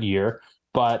in a good year,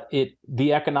 but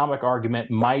the economic argument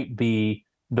might be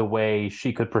the way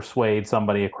she could persuade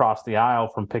somebody across the aisle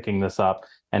from picking this up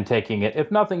and taking it, if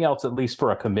nothing else, at least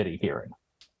for a committee hearing.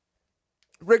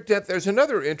 Rick Dent, there's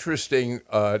another interesting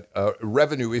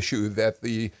revenue issue that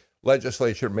the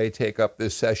legislature may take up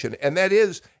this session, and that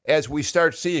is, as we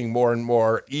start seeing more and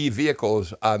more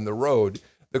e-vehicles on the road,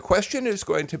 the question is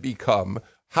going to become,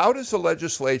 how does the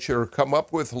legislature come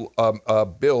up with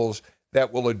bills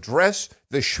that will address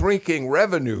the shrinking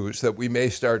revenues that we may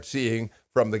start seeing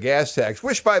from the gas tax,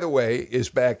 which, by the way, is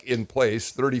back in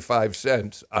place, 35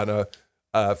 cents on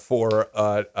for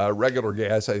regular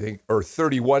gas, I think, or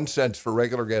 31 cents for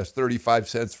regular gas, 35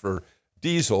 cents for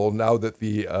diesel, now that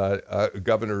the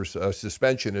governor's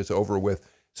suspension is over with.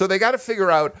 So they got to figure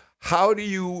out, how do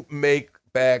you make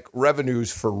back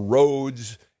revenues for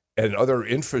roads and other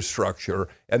infrastructure?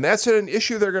 And that's an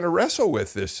issue they're going to wrestle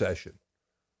with this session.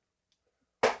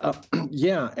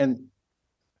 Yeah. And,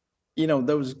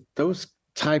 those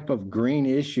type of green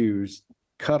issues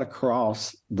cut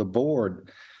across the board.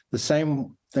 The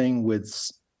same thing with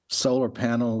solar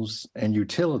panels and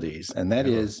utilities, and that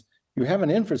is you have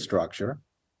an infrastructure.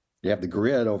 You have the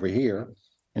grid over here.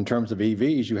 In terms of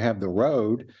EVs, you have the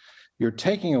road. You're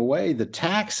taking away the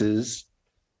taxes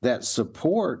that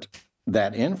support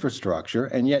that infrastructure,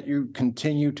 and yet you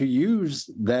continue to use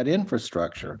that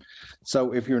infrastructure.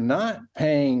 So if you're not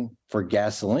paying for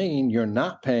gasoline, you're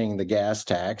not paying the gas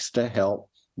tax to help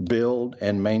build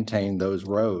and maintain those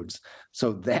roads.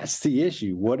 So that's the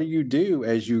issue. What do you do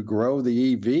as you grow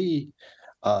the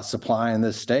EV supply in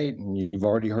this state? And you've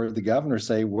already heard the governor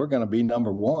say, we're going to be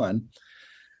number one.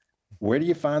 Where do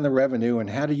you find the revenue, and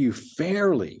how do you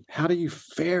fairly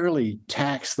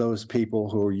tax those people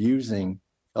who are using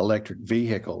electric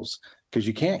vehicles? Because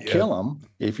you can't kill them.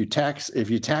 If you tax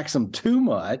them too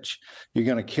much, you're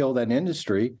going to kill that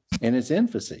industry in its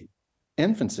infancy.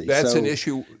 That's an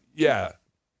issue. Yeah.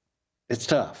 It's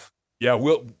tough. Yeah,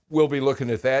 we'll be looking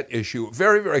at that issue.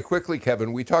 Very, very quickly,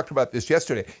 Kevin, we talked about this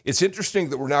yesterday. It's interesting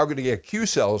that we're now going to get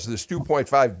Q-Cells, this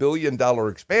 $2.5 billion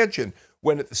expansion,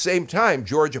 when at the same time,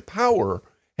 Georgia Power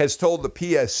has told the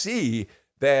PSC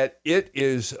that it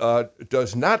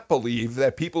does not believe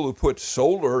that people who put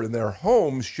solar in their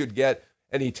homes should get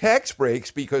any tax breaks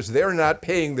because they're not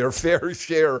paying their fair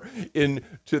share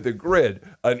into the grid.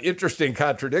 An interesting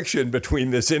contradiction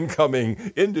between this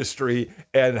incoming industry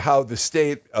and how the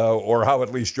state, or how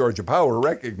at least Georgia Power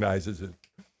recognizes it.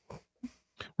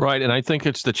 Right. And I think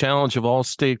it's the challenge of all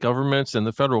state governments and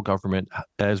the federal government,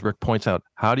 as Rick points out.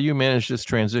 How do you manage this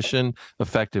transition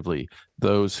effectively?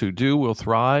 Those who do will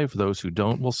thrive. Those who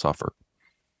don't will suffer.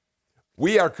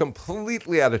 We are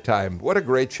completely out of time. What a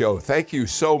great show. Thank you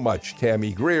so much,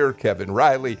 Tammy Greer, Kevin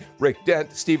Riley, Rick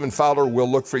Dent, Stephen Fowler.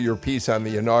 We'll look for your piece on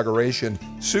the inauguration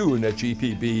soon at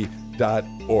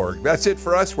gpb.org. That's it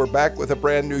for us. We're back with a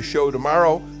brand new show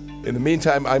tomorrow. In the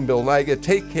meantime, I'm Bill Niga.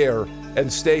 Take care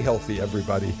and stay healthy,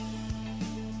 everybody.